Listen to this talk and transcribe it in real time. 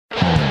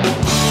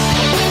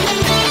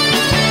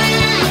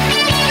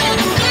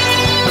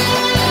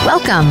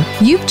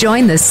Welcome. You've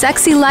joined the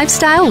Sexy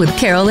Lifestyle with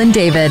Carol and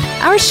David.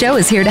 Our show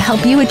is here to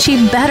help you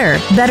achieve better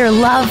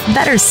love,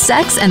 better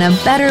sex, and a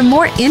better,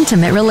 more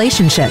intimate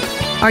relationship.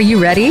 Are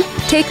you ready?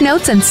 Take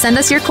notes and send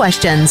us your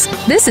questions.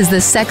 This is the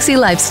Sexy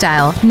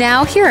Lifestyle.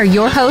 Now, here are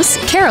your hosts,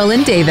 Carol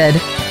and David.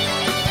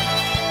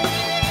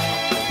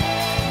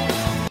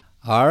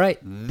 All right,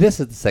 this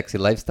is the Sexy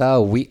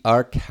Lifestyle. We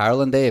are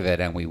Carol and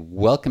David, and we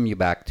welcome you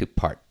back to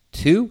part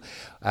 2.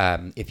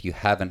 If you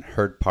haven't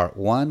heard part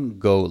 1,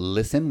 go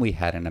listen. We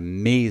had an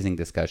amazing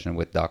discussion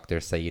with Dr.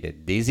 Saida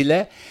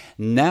Desilets.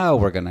 Now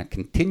we're going to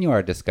continue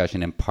our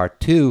discussion in part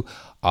 2,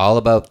 all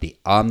about the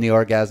Omni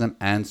Orgasm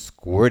and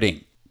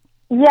squirting.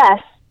 Yes,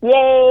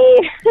 yay!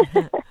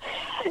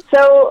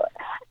 So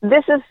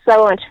this is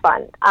so much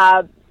fun.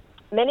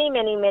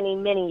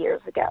 Many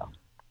years ago,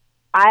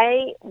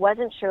 I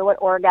wasn't sure what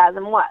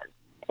orgasm was,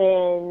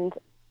 and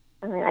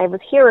I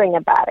was hearing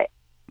about it.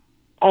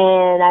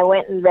 And I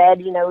went and read,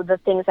 the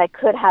things I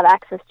could have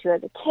access to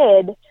as a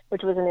kid,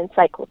 which was an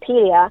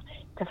encyclopedia,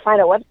 to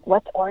find out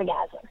what's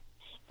orgasm.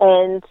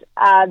 And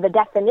the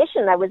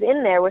definition that was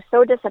in there was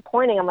so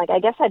disappointing. I'm like, I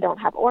guess I don't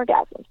have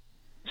orgasms.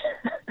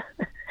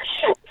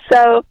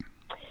 So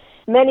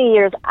many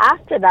years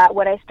after that,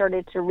 what I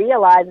started to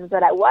realize is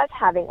that I was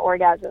having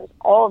orgasms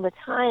all the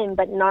time,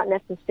 but not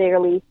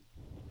necessarily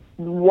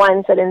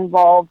ones that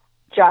involved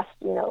just,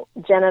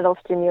 genital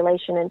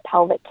stimulation and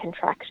pelvic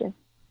contraction.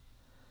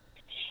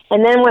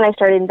 And then when I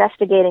started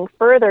investigating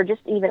further, just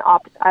even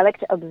I like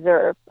to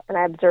observe, and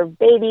I observe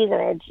babies,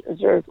 and I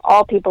observe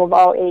all people of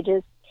all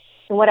ages.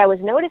 And what I was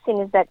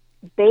noticing is that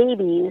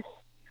babies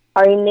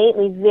are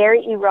innately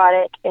very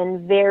erotic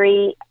and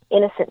very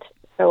innocent.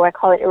 So I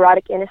call it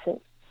erotic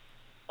innocence.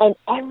 And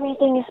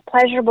everything is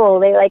pleasurable.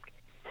 They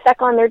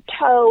suck on their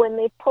toe, and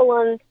they pull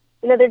on,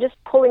 they're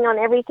just pulling on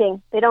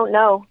everything. They don't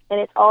know. And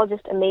it's all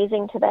just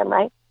amazing to them,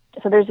 right?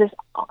 So there's this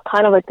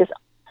kind of this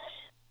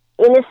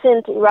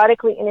innocent,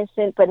 erotically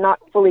innocent, but not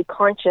fully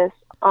conscious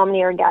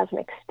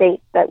omni-orgasmic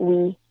state that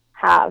we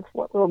have,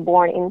 what we were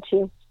born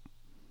into.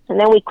 And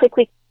then we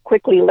quickly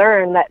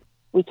learn that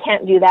we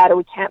can't do that, or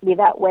we can't be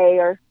that way,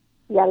 or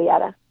yada,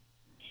 yada.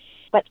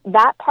 But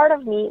that part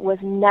of me was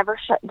never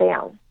shut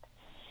down.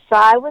 So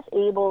I was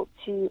able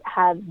to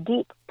have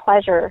deep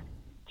pleasure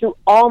through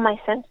all my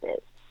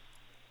senses.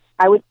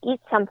 I would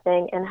eat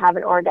something and have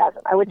an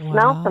orgasm. I would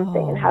smell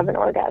something and have an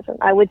orgasm.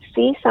 I would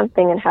see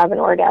something and have an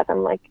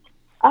orgasm. Like,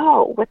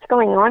 oh, what's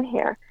going on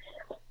here?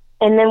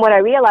 And then what I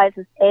realized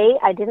is,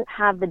 I didn't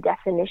have the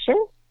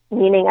definition,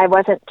 meaning I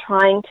wasn't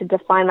trying to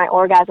define my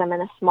orgasm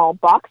in a small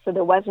box, so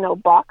there was no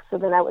box, so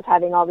then I was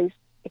having all these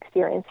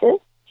experiences.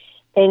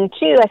 And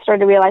 2, I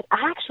started to realize,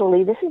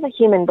 actually, this is a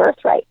human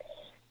birthright.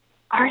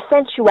 Our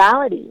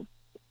sensuality,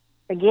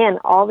 again,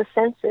 all the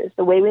senses,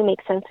 the way we make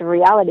sense of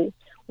reality,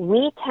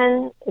 it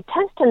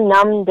tends to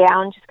numb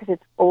down just because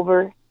it's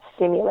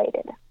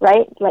overstimulated,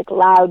 right? Like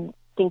loud,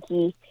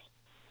 stinky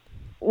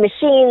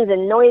machines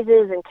and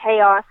noises and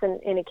chaos, and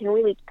it can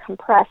really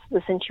compress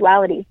the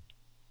sensuality.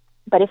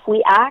 But if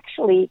we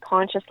actually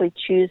consciously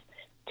choose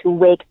to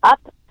wake up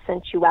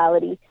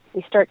sensuality,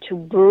 we start to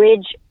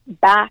bridge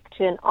back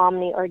to an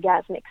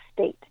omni-orgasmic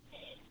state.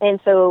 And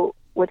so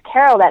with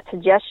Carol, that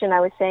suggestion, I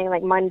was saying,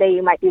 Monday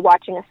you might be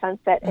watching a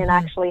sunset and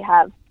actually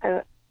have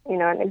an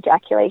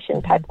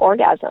ejaculation type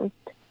orgasm.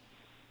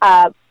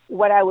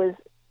 What I was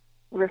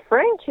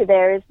referring to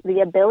there is the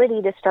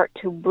ability to start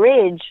to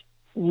bridge,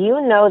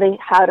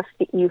 how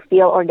you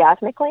feel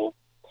orgasmically,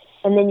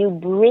 and then you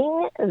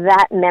bring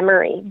that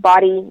memory,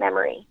 body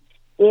memory,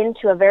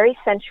 into a very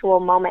sensual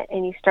moment,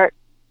 and you start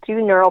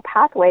through neural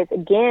pathways.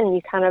 Again,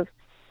 you kind of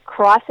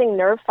crossing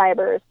nerve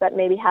fibers that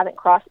maybe haven't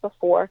crossed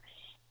before,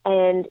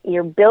 and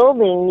you're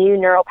building new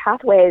neural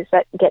pathways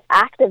that get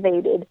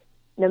activated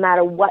no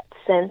matter what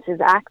sense is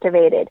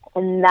activated,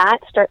 and that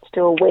starts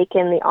to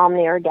awaken the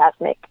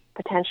omni-orgasmic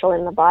potential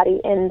in the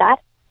body, and that,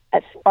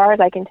 as far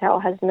as I can tell,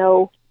 has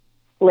no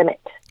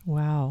limit.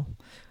 Wow.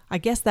 I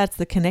guess that's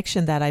the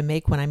connection that I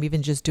make when I'm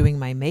even just doing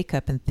my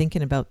makeup and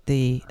thinking about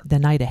the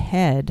night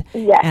ahead.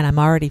 Yes. And I'm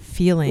already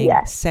feeling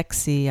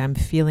sexy. I'm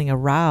feeling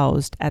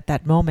aroused at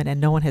that moment, and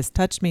no one has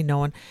touched me.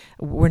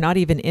 We're not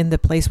even in the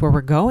place where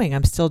we're going.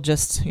 I'm still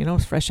just,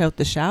 fresh out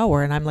the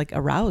shower, and I'm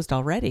aroused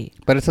already.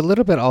 But it's a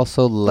little bit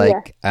also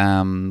like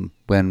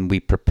when we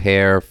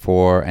prepare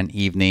for an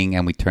evening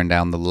and we turn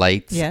down the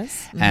lights,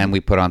 and we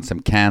put on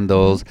some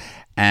candles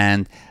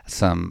and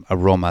some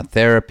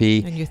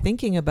aromatherapy. And you're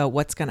thinking about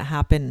what's going to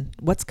happen,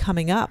 what's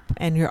coming up,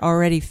 and you're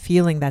already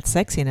feeling that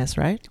sexiness,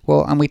 right?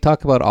 Well, and we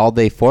talk about all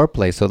day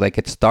foreplay, so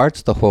it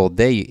starts the whole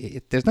day.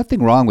 There's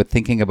nothing wrong with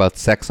thinking about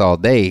sex all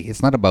day.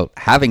 It's not about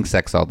having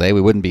sex all day. We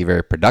wouldn't be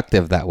very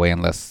productive that way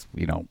unless,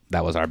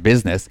 that was our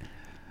business.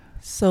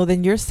 So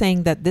then you're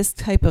saying that this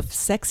type of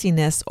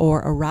sexiness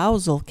or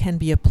arousal can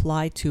be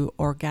applied to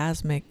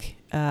orgasmic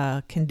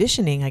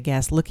conditioning, I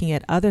guess, looking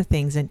at other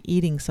things and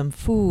eating some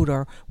food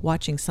or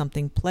watching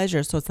something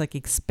pleasure. So it's like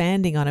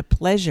expanding on a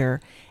pleasure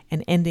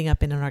and ending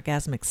up in an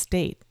orgasmic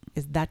state.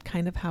 Is that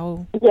kind of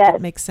how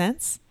it makes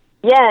sense?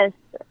 Yes.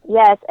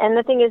 Yes, and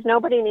the thing is,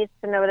 nobody needs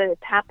to know that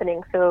it's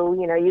happening. So,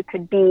 you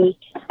could be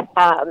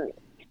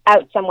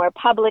out somewhere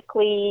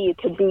publicly. You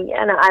could be,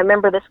 and I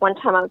remember this one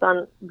time I was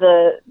on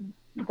the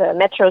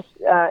metros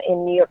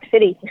in New York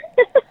City.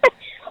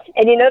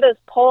 And those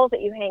poles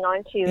that you hang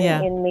on to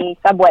in the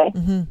subway?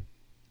 Mm-hmm.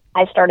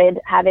 I started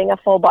having a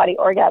full body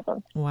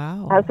orgasm.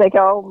 Wow. I was like,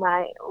 oh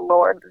my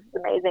Lord, this is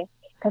amazing.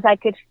 Because I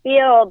could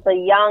feel the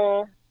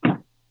young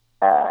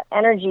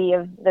energy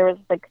there was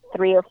like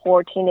 3 or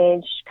 4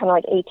 teenage, kind of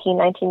like 18,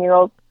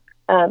 19-year-old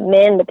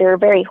men, but they were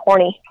very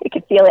horny. You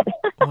could feel it.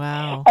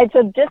 Wow. And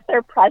so just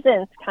their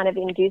presence kind of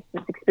induced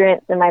this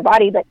experience in my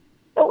body, but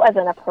it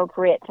wasn't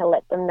appropriate to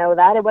let them know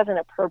that. It wasn't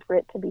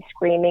appropriate to be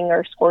screaming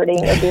or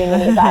squirting or doing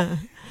any of that.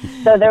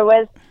 So there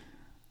was,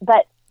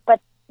 but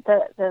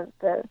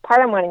the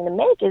part I'm wanting to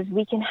make is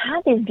we can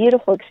have these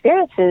beautiful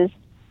experiences,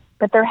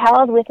 but they're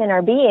held within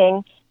our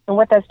being. And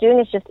what that's doing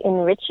is just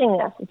enriching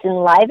us. It's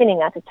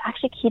enlivening us. It's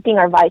actually keeping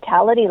our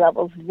vitality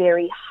levels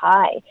very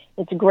high.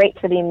 It's great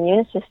for the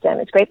immune system.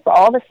 It's great for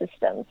all the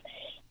systems.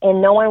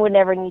 And no one would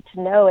ever need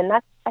to know. And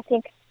that's, I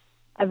think,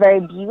 a very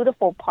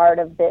beautiful part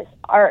of this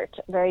art,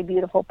 a very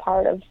beautiful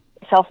part of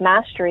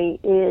self-mastery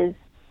is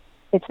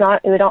we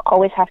don't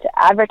always have to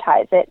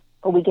advertise it,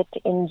 but we get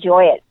to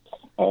enjoy it.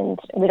 And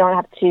we don't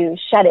have to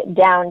shut it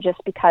down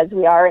just because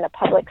we are in a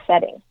public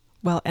setting.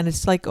 Well, and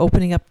it's like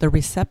opening up the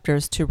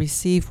receptors to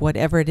receive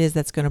whatever it is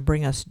that's going to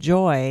bring us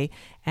joy,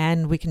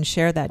 and we can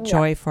share that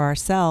joy for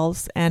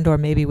ourselves and or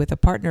maybe with a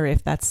partner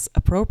if that's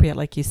appropriate,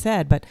 like you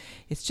said. But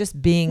it's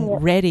just being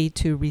ready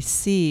to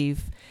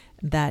receive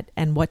that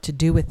and what to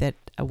do with it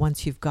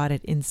once you've got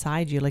it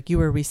inside you. Like you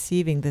were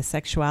receiving the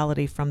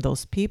sexuality from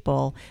those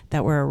people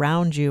that were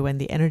around you and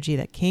the energy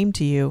that came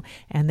to you,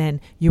 and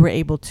then you were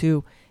able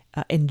to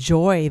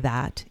enjoy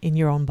that in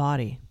your own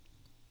body.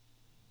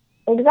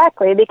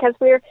 Exactly, because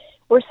we're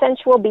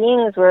sensual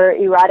beings, we're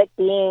erotic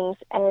beings,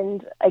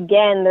 and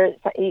again,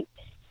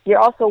 you're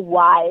also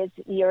wise.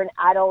 You're an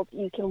adult.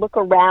 You can look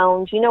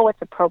around. You know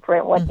what's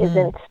appropriate, what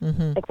isn't.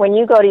 Mm-hmm. Like when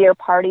you go to your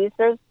parties,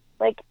 there's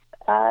like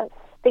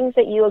things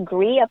that you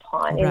agree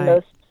upon in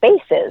those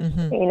spaces,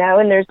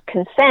 and there's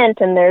consent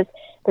and there's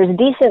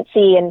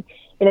decency, and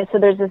so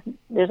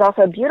there's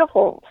also a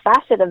beautiful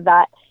facet of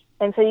that.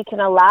 And so you can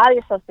allow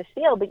yourself to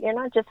feel, but you're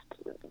not just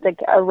like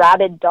a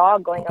rabid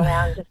dog going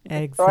around just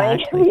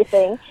destroying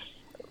everything,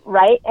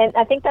 right? And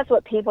I think that's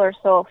what people are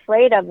so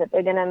afraid of, that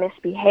they're going to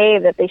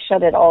misbehave, that they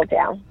shut it all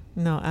down.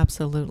 No,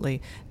 absolutely.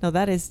 No,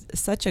 that is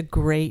such a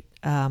great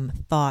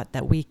thought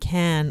that we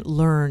can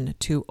learn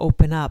to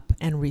open up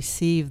and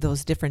receive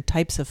those different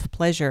types of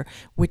pleasure,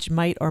 which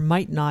might or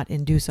might not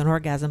induce an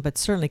orgasm, but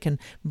certainly can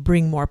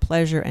bring more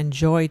pleasure and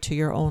joy to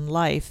your own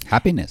life.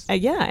 Happiness.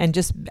 And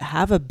just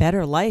have a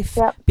better life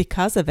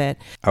because of it.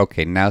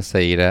 Okay, now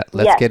Saida,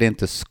 let's get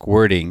into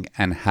squirting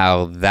and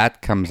how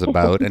that comes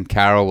about. And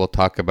Carol will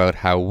talk about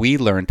how we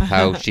learned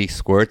how she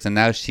squirts, and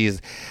now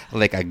she's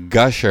like a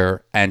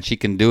gusher, and she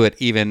can do it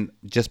even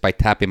just by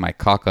tapping my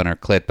cock on her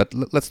clit. But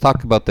let's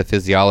talk about the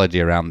physiology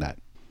around that.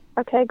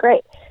 Okay,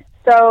 great.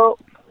 So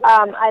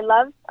I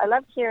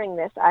love hearing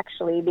this,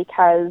 actually,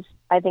 because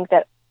I think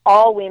that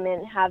all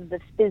women have the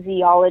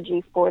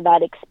physiology for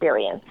that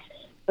experience.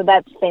 So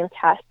that's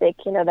fantastic,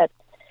 that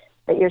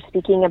you're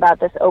speaking about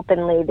this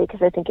openly,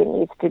 because I think it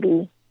needs to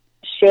be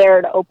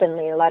shared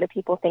openly. A lot of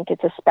people think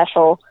it's a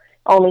special,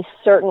 only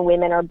certain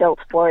women are built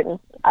for it and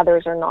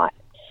others are not.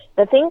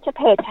 The thing to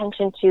pay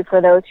attention to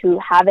for those who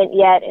haven't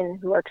yet and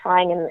who are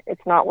trying and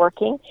it's not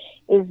working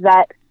is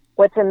that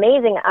what's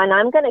amazing, and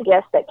I'm going to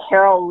guess that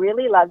Carol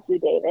really loves you,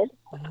 David,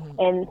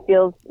 and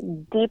feels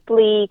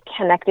deeply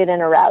connected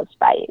and aroused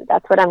by you.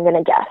 That's what I'm going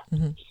to guess.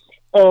 Mm-hmm.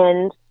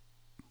 And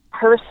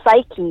her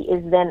psyche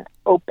is then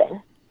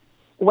open.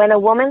 When a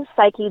woman's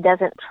psyche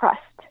doesn't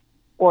trust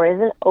or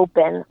isn't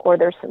open or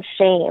there's some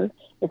shame,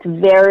 it's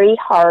very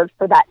hard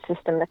for that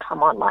system to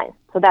come online.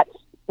 So that's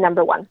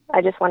number one.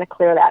 I just want to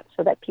clear that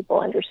so that people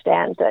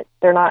understand that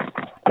they're not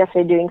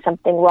necessarily doing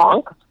something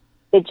wrong.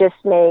 It just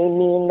may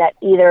mean that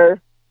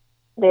either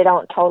they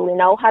don't totally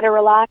know how to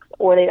relax,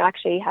 or they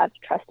actually have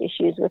trust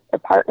issues with their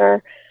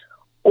partner,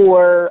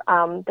 or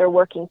they're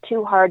working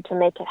too hard to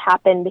make it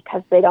happen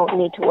because they don't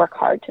need to work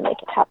hard to make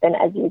it happen,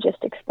 as you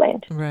just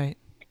explained. Right.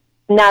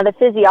 Now, the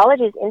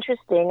physiology is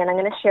interesting, and I'm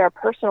going to share a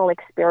personal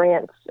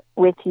experience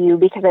with you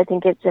because I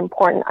think it's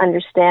important to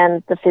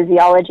understand the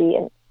physiology.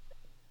 And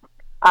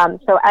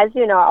so as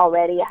you know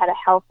already, I had a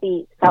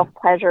healthy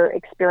self-pleasure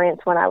experience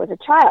when I was a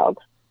child.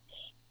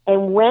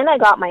 And when I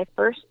got my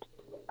first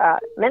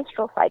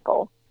menstrual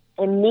cycle,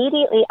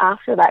 immediately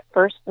after that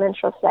first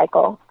menstrual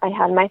cycle, I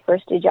had my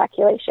first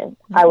ejaculation.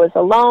 Mm-hmm. I was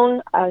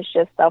alone. I was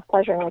just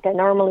self-pleasuring like I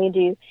normally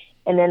do.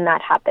 And then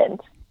that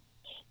happened.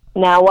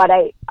 Now,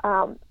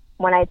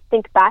 when I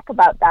think back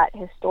about that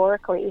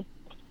historically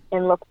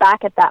and look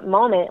back at that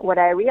moment, what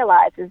I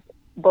realize is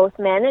both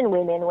men and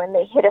women, when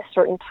they hit a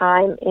certain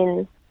time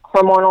in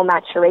hormonal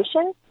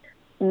maturation,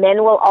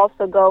 men will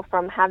also go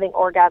from having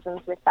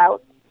orgasms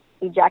without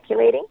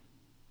ejaculating,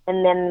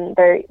 and then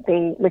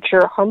they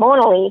mature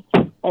hormonally,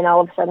 and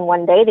all of a sudden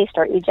one day they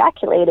start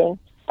ejaculating,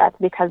 that's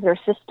because their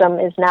system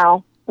is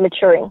now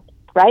maturing,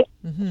 right?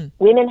 Mm-hmm.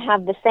 Women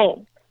have the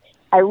same.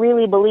 I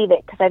really believe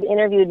it because I've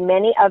interviewed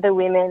many other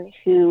women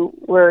who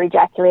were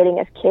ejaculating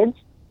as kids,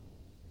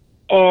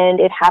 and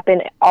it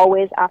happened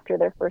always after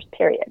their first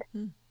period.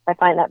 I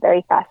find that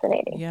very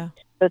fascinating. Yeah.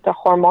 So it's a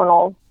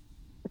hormonal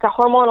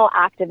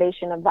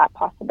activation of that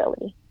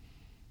possibility.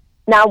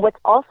 Now, what's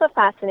also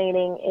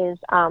fascinating is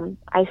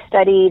I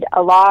studied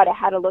a lot. I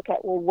had to look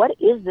at, well, what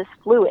is this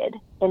fluid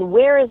and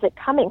where is it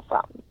coming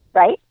from,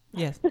 right?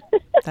 Yes.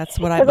 That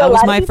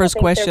was my first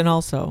question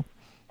also.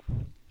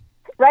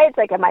 Right? It's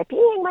like, am I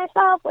peeing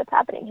myself? What's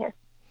happening here?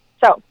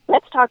 So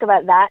let's talk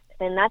about that.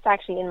 And that's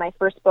actually in my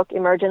first book,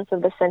 Emergence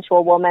of the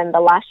Sensual Woman. The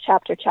last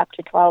chapter,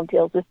 chapter 12,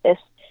 deals with this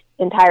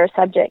entire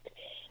subject.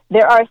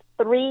 There are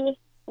 3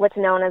 what's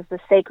known as the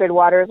sacred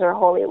waters or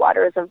holy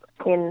waters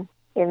in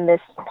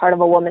this part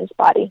of a woman's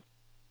body.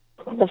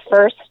 The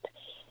first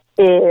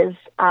is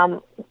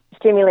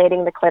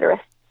stimulating the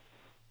clitoris.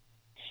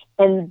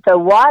 And the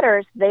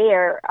waters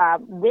there,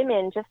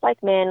 women, just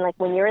like men, like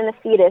when you're in the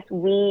fetus,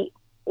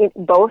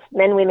 both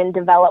men and women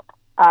develop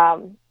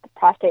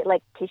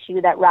prostate-like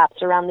tissue that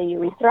wraps around the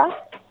urethra.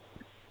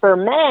 For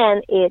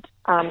men, it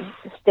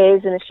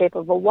stays in the shape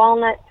of a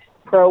walnut.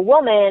 For a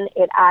woman,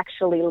 it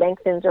actually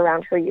lengthens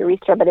around her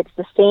urethra, but it's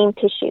the same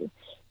tissue.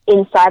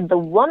 Inside the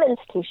woman's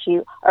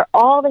tissue are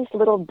all these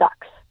little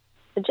ducts.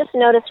 So just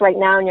notice right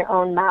now in your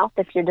own mouth,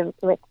 if you're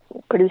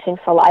producing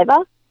saliva,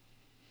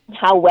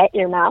 how wet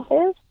your mouth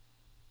is.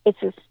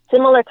 It's a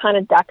similar kind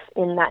of ducts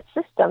in that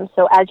system.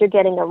 So as you're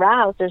getting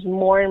aroused, there's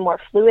more and more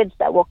fluids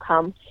that will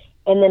come.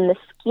 And then the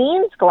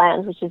Skene's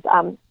glands, which is,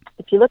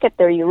 if you look at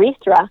their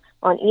urethra,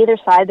 on either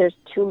side there's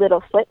 2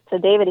 little slits. So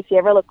David, if you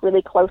ever look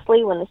really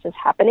closely when this is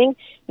happening,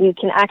 you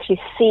can actually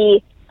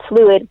see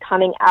fluid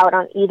coming out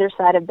on either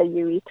side of the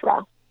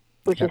urethra,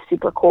 which is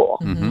super cool.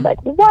 Mm-hmm.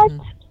 Like, what?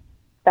 Mm-hmm.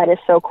 That is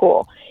so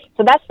cool.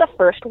 So that's the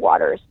first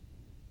waters.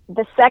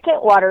 The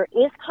second water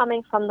is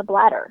coming from the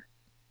bladder.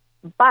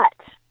 But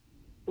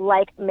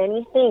like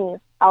many things,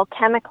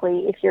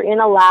 alchemically, if you're in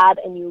a lab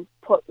and you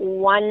put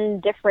one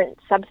different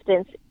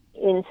substance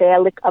in, say,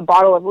 a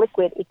bottle of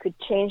liquid, it could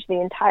change the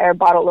entire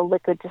bottle of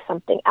liquid to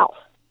something else.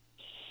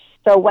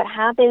 So what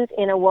happens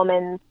in a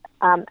woman's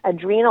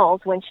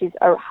adrenals when she's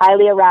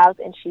highly aroused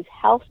and she's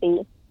healthy,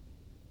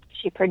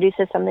 she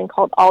produces something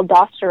called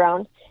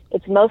aldosterone.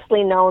 It's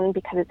mostly known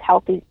because it's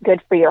healthy,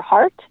 good for your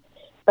heart,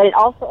 but it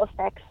also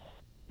affects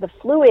the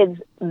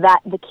fluids that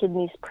the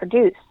kidneys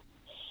produce.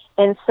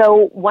 And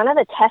so one of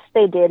the tests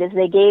they did is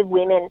they gave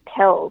women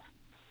pills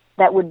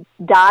that would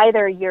dye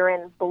their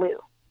urine blue,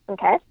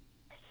 okay?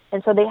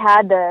 And so they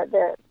had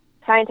the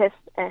scientists,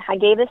 and I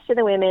gave this to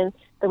the women.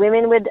 The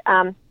women would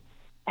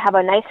have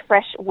a nice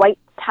fresh white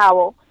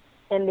towel,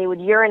 and they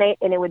would urinate,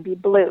 and it would be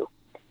blue.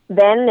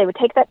 Then they would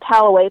take that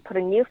towel away, put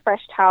a new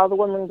fresh towel. The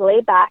woman would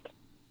lay back.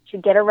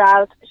 She'd get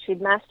aroused.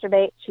 She'd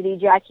masturbate. She'd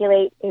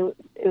ejaculate. It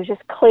was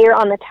just clear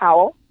on the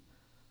towel.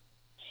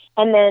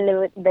 And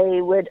then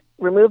they would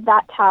remove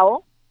that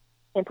towel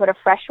and put a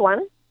fresh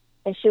one,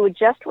 and she would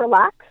just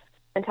relax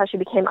until she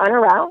became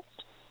unaroused,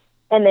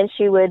 and then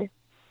she would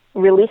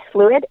release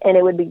fluid, and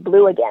it would be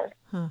blue again.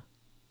 Huh.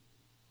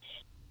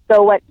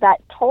 So what that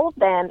told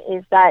them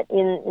is that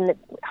in the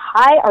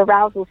high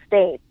arousal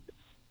state,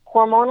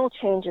 hormonal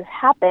changes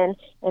happen,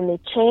 and they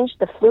change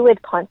the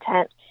fluid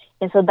content.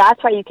 And so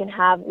that's why you can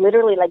have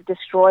literally like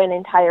destroy an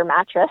entire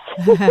mattress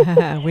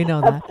we know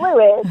of that.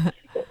 fluid,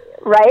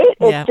 right?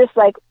 Yeah. It's just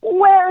like,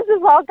 where is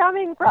this all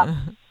coming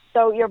from?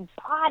 So your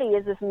body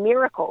is this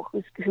miracle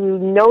who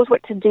knows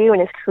what to do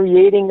and is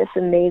creating this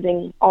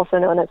amazing, also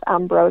known as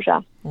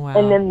ambrosia. Wow.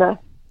 And then the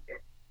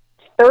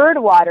third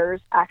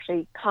waters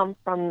actually come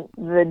from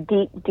the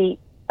deep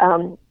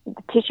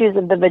tissues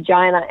of the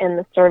vagina and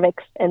the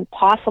cervix and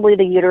possibly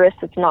the uterus.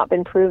 It's not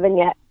been proven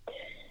yet.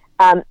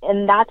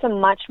 And that's a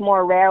much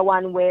more rare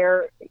one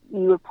where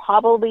you would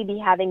probably be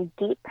having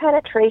deep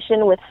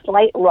penetration with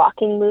slight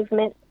rocking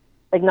movement,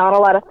 like not a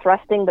lot of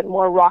thrusting, but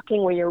more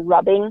rocking where you're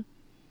rubbing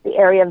the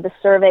area of the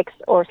cervix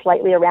or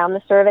slightly around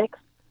the cervix.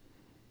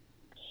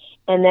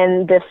 And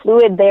then the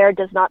fluid there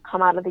does not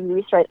come out of the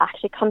urethra. It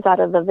actually comes out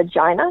of the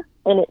vagina,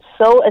 and it's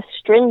so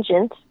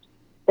astringent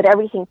that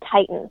everything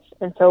tightens.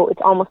 And so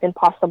it's almost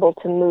impossible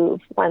to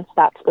move once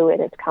that fluid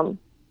has come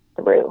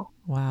through.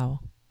 Wow.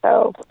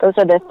 So those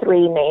are the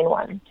 3 main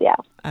ones, yeah.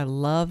 I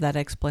love that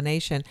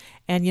explanation.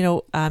 And, you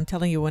know, I'm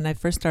telling you, when I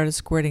first started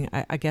squirting,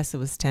 I guess it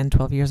was 10,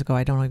 12 years ago.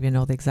 I don't even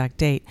know the exact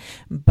date.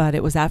 But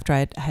it was after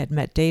I had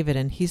met David,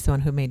 and he's the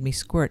one who made me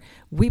squirt.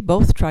 We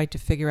both tried to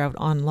figure out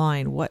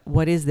online,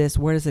 what is this,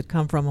 where does it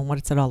come from, and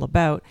what is it all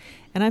about?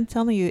 And I'm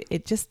telling you,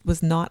 it just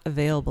was not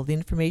available. The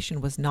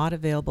information was not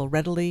available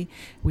readily.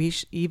 We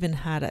even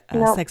had a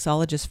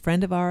sexologist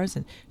friend of ours,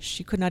 and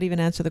she could not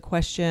even answer the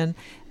question.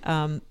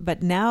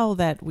 But now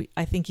that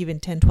I think even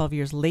 10, 12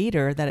 years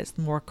later, that it's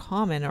more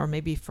common, common, or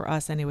maybe for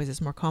us anyways,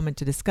 it's more common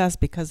to discuss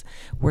because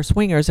we're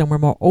swingers and we're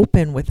more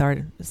open with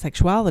our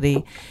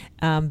sexuality.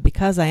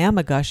 Because I am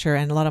a gusher,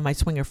 and a lot of my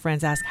swinger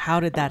friends ask, how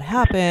did that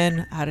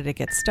happen? How did it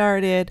get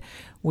started?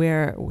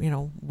 Where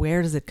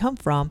does it come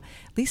from?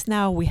 At least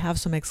now we have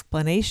some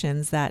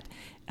explanations that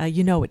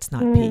it's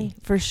not pee.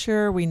 For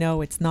sure, we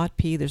know it's not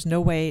pee. There's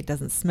no way. It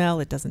doesn't smell.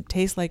 It doesn't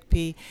taste like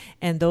pee.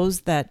 And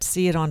those that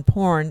see it on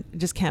porn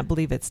just can't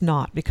believe it's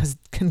not, because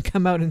it can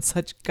come out in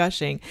such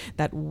gushing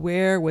that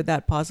where would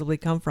that possibly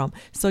come from?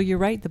 So you're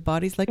right. The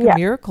body's like a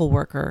miracle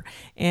worker.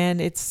 And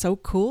it's so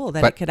cool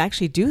that it could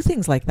actually do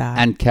things like that.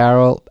 And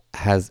Carol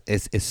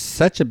is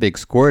such a big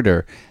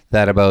squirter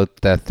that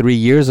about 3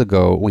 years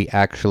ago, we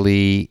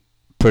actually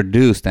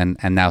produced and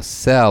now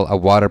sell a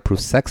waterproof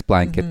sex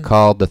blanket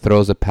called the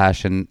Throes of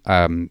Passion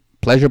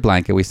pleasure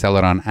blanket. We sell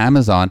it on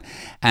Amazon,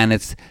 and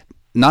it's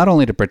not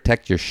only to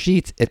protect your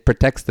sheets, it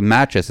protects the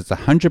mattress. It's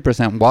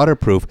 100%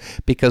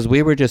 waterproof, because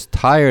we were just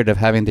tired of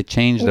having to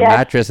change the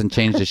mattress and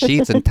change the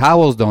sheets, and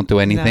towels don't do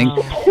anything.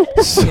 No.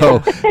 So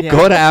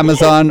go to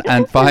Amazon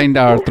and find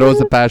our Throes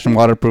of Passion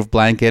waterproof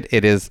blanket.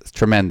 It is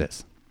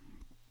tremendous.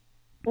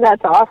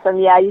 That's awesome.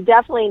 Yeah, you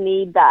definitely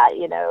need that,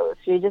 if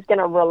you're just going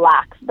to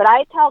relax. But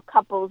I tell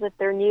couples, if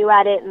they're new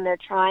at it and they're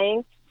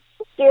trying,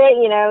 just do it,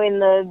 in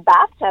the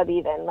bathtub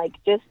even. Like,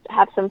 just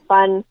have some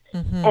fun.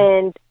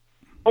 And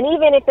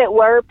even if it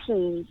were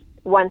pee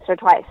once or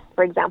twice,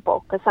 for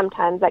example, because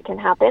sometimes that can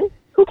happen,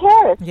 who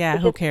cares? Yeah,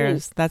 it's who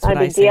cares? Pee. That's what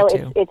I say deal.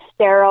 too. It's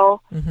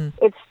sterile.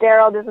 It's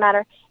sterile, doesn't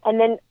matter. And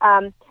then,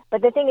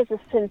 but the thing is,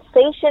 the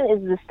sensation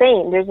is the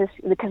same. There's this,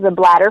 because the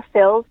bladder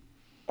fills,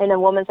 and a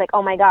woman's like,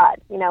 oh my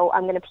God,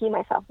 I'm going to pee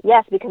myself.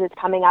 Yes, because it's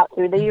coming out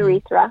through the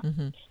urethra.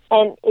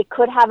 And it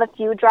could have a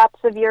few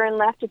drops of urine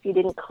left if you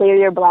didn't clear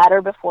your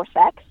bladder before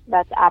sex.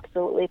 That's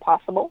absolutely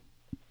possible.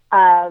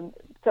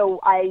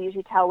 So I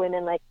usually tell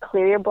women, like,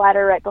 clear your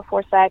bladder right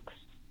before sex.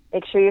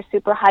 Make sure you're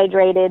super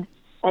hydrated.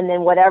 And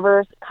then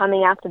whatever's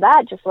coming after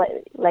that, just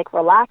like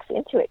relax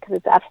into it, because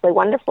it's absolutely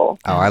wonderful.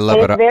 Oh, I love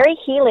it. It's very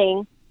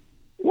healing.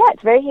 Yeah,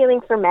 it's very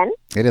healing for men.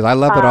 It is. I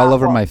love it all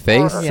over my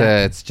face.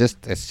 It's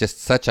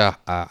just such an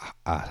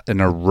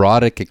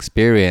erotic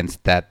experience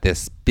that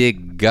this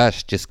big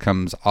gush just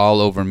comes all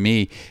over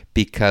me,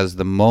 because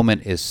the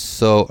moment is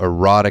so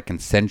erotic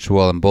and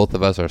sensual, and both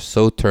of us are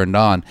so turned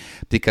on,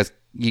 because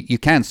you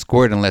can't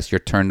squirt unless you're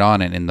turned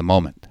on and in the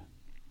moment.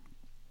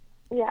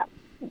 Yeah,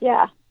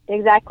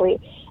 exactly.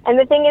 And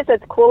the thing is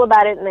that's cool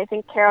about it, and I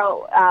think,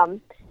 Carol,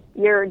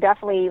 you're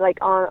definitely like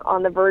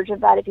on the verge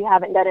of that if you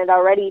haven't done it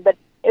already, but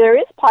there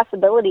is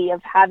possibility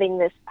of having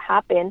this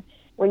happen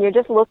when you're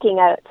just looking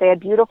at, say, a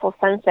beautiful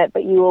sunset,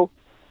 but you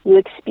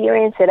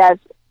experience it as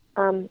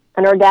an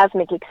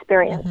orgasmic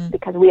experience,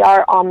 because we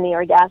are omni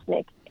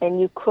orgasmic, and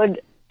you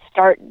could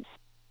start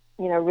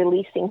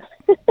releasing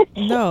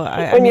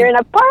when you're in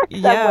a park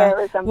somewhere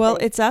or something. Well,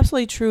 it's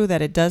absolutely true that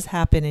it does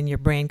happen in your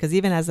brain, because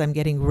even as I'm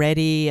getting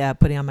ready,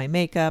 putting on my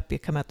makeup, you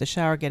come out the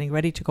shower, getting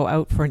ready to go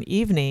out for an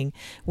evening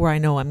where I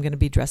know I'm going to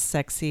be dressed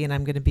sexy and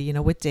I'm going to be,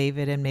 with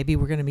David, and maybe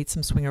we're going to meet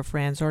some swinger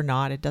friends or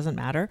not. It doesn't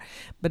matter.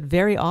 But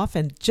very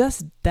often,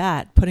 just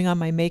that, putting on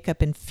my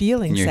makeup and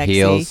feeling sexy,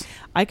 heels.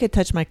 I could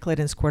touch my clit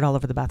and squirt all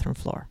over the bathroom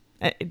floor.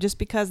 Just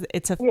because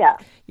it's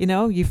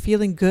you're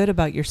feeling good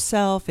about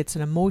yourself. It's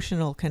an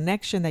emotional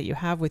connection that you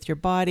have with your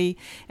body.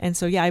 And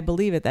so, I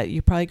believe it, that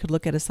you probably could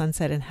look at a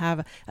sunset and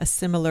have a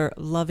similar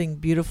loving,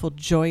 beautiful,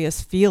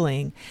 joyous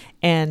feeling.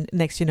 And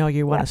next you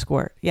want to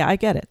squirt. Yeah, I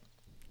get it.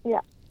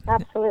 Yeah,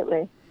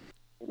 absolutely.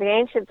 The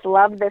ancients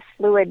loved this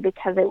fluid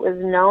because it was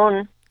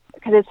known,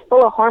 because it's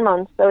full of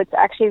hormones. So it's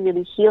actually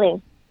really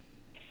healing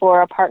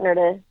for a partner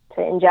to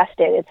ingest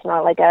it. It's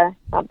not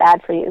not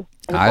bad for you.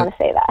 I just want to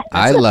say that.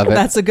 I love it.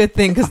 That's a good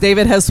thing, because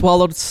David has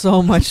swallowed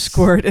so much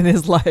squirt in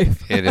his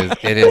life. It is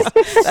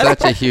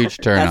such a huge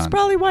turn on. That's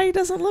probably why he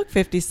doesn't look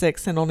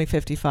 56 and only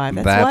 55.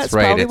 That's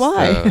right. Probably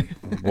why.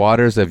 The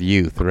waters of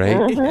youth,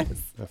 right?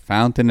 Yes. The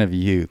fountain of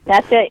youth.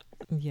 That's it.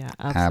 Yeah,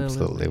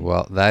 absolutely.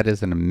 Well, that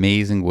is an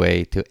amazing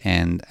way to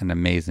end an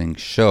amazing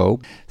show.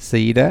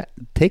 Saida,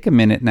 take a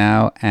minute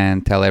now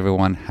and tell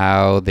everyone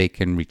how they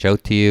can reach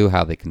out to you,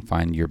 how they can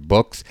find your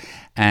books,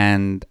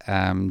 and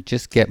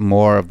just get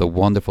more of the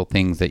wonderful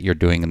things that you're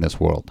doing in this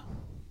world.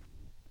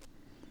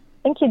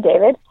 Thank you,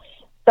 David.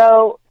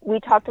 So we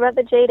talked about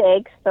the jade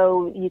egg,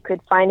 so you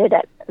could find it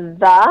at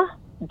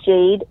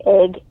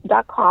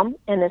thejadeegg.com,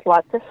 and there's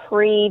lots of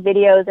free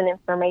videos and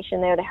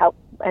information there to help,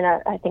 and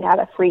I think I have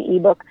a free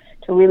ebook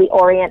to really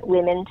orient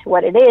women to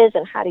what it is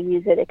and how to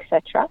use it,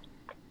 etc.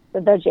 So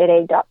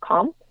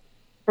thejadeegg.com.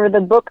 For the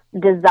book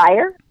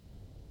Desire,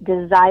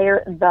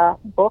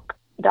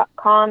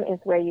 desirethebook.com is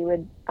where you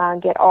would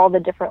get all the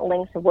different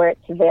links of where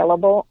it's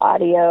available,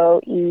 audio,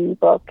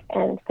 ebook,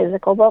 and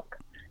physical book.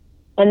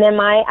 And then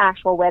my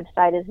actual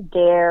website is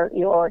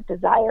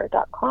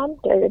dareyourdesire.com,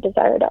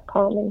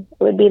 dareyourdesire.com, and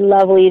it would be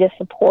lovely to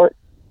support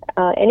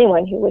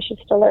anyone who wishes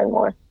to learn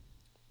more.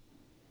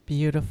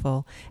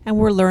 Beautiful. And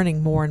we're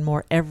learning more and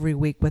more every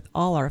week with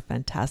all our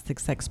fantastic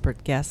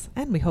sexpert guests,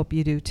 and we hope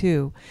you do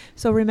too.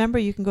 So remember,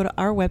 you can go to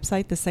our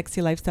website,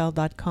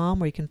 thesexylifestyle.com,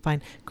 where you can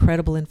find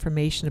credible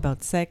information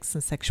about sex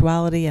and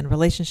sexuality and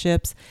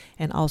relationships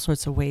and all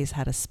sorts of ways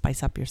how to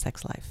spice up your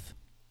sex life.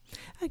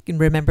 You can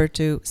remember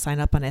to sign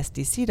up on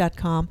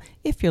SDC.com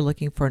if you're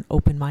looking for an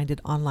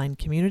open-minded online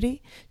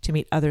community to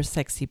meet other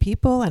sexy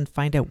people and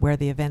find out where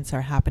the events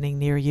are happening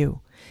near you.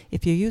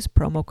 If you use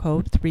promo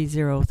code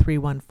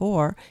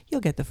 30314,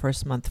 you'll get the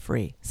first month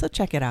free. So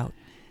check it out.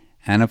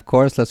 And of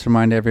course, let's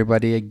remind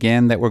everybody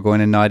again that we're going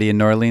to Naughty in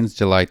New Orleans,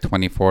 July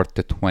 24th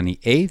to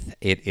 28th.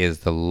 It is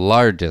the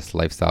largest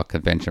lifestyle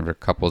convention for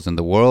couples in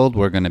the world.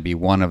 We're going to be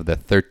one of the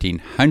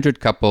 1,300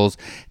 couples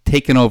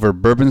taking over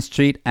Bourbon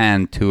Street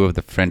and two of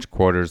the French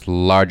Quarter's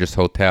largest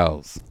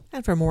hotels.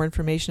 And for more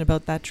information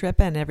about that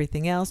trip and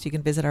everything else, you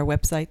can visit our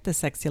website,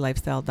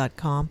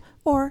 thesexylifestyle.com,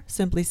 or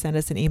simply send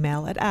us an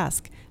email at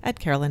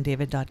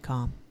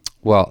ask@carolandavid.com.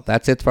 Well,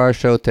 that's it for our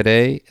show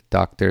today.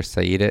 Dr.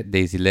 Saida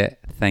Desilets,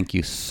 thank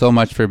you so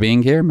much for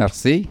being here.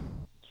 Merci.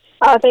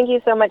 Oh, thank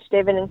you so much,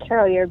 David and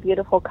Carol. You're a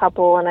beautiful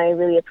couple, and I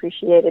really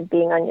appreciated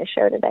being on your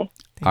show today.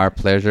 Our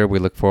pleasure. We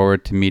look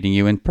forward to meeting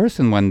you in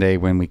person one day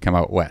when we come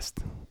out west.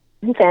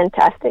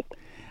 Fantastic.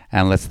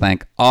 And let's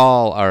thank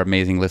all our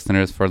amazing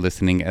listeners for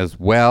listening as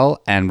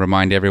well, and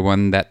remind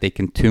everyone that they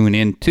can tune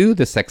in to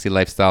the Sexy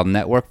Lifestyle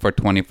Network for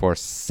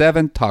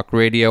 24/7 talk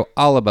radio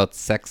all about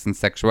sex and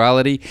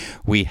sexuality.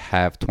 We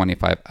have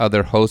 25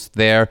 other hosts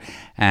there,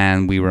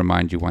 and we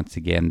remind you once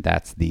again,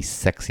 that's the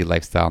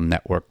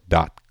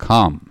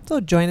sexylifestylenetwork.com.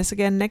 So join us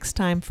again next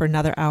time for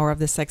another hour of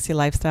the Sexy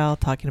Lifestyle,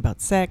 talking about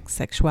sex,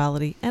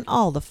 sexuality, and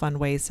all the fun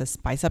ways to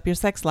spice up your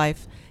sex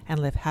life and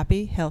live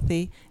happy,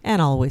 healthy,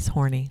 and always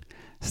horny.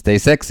 Stay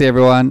sexy,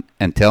 everyone.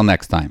 Until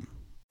next time.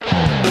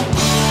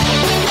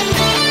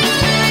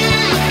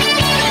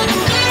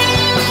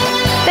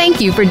 Thank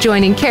you for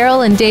joining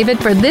Carol and David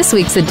for this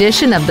week's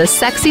edition of The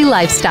Sexy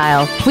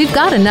Lifestyle. We've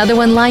got another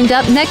one lined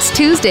up next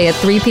Tuesday at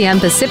 3 p.m.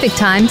 Pacific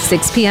Time,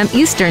 6 p.m.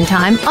 Eastern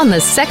Time on the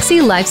Sexy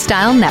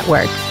Lifestyle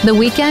Network. The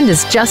weekend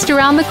is just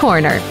around the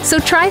corner, so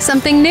try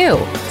something new,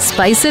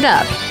 spice it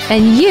up,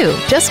 and you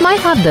just might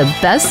have the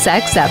best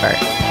sex ever.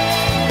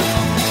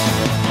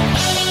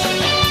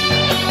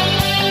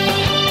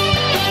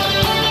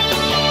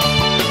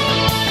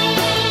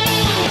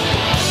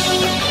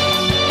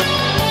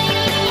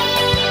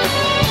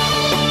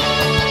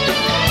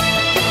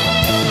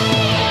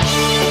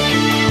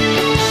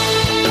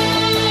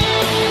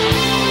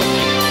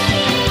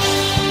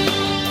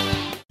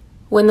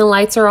 When the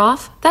lights are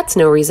off, that's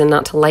no reason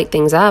not to light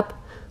things up.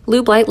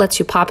 Lube Light lets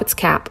you pop its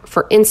cap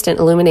for instant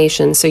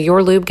illumination so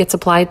your lube gets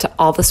applied to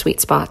all the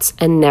sweet spots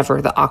and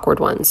never the awkward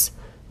ones.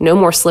 No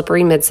more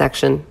slippery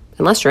midsection,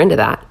 unless you're into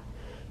that.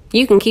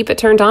 You can keep it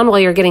turned on while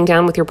you're getting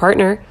down with your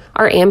partner.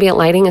 Our ambient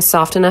lighting is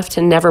soft enough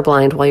to never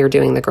blind while you're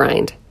doing the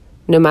grind.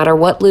 No matter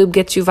what lube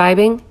gets you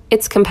vibing,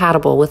 it's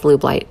compatible with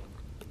Lube Light.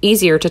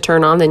 Easier to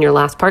turn on than your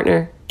last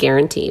partner,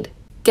 guaranteed.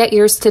 Get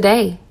yours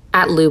today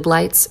at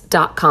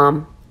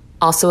lubelights.com.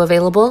 Also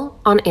available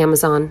on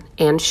Amazon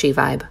and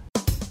SheVibe.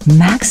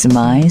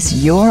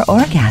 Maximize your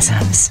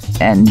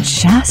orgasms and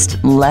just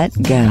let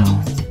go.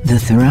 The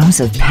Throes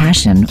of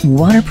Passion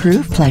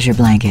waterproof pleasure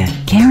blanket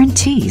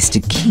guarantees to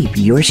keep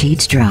your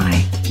sheets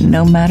dry,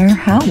 no matter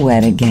how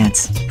wet it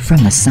gets.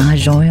 From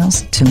massage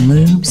oils to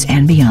lubes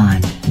and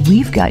beyond,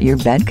 we've got your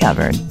bed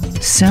covered.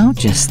 So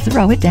just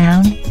throw it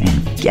down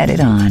and get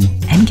it on,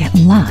 and get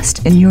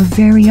lost in your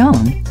very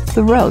own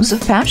Throes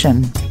of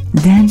Passion.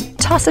 Then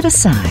toss it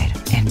aside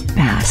and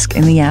bask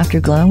in the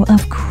afterglow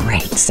of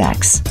great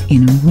sex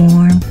in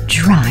warm,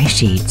 dry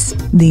sheets.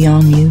 The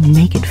all-new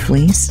Naked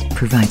Fleece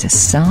provides a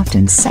soft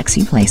and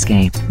sexy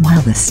playscape,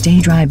 while the Stay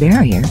Dry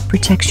barrier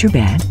protects your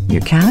bed, your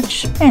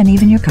couch, and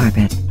even your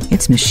carpet.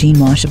 It's machine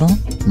washable,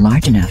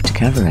 large enough to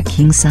cover a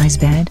king-size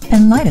bed,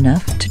 and light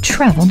enough to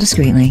travel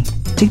discreetly.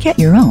 To get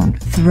your own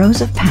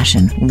Throes of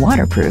Passion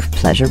waterproof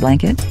pleasure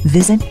blanket,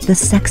 visit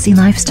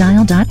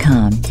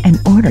thesexylifestyle.com and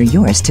order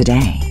yours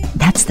today.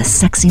 That's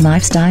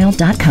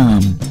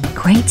thesexylifestyle.com.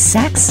 Great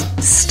sex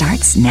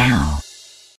starts now.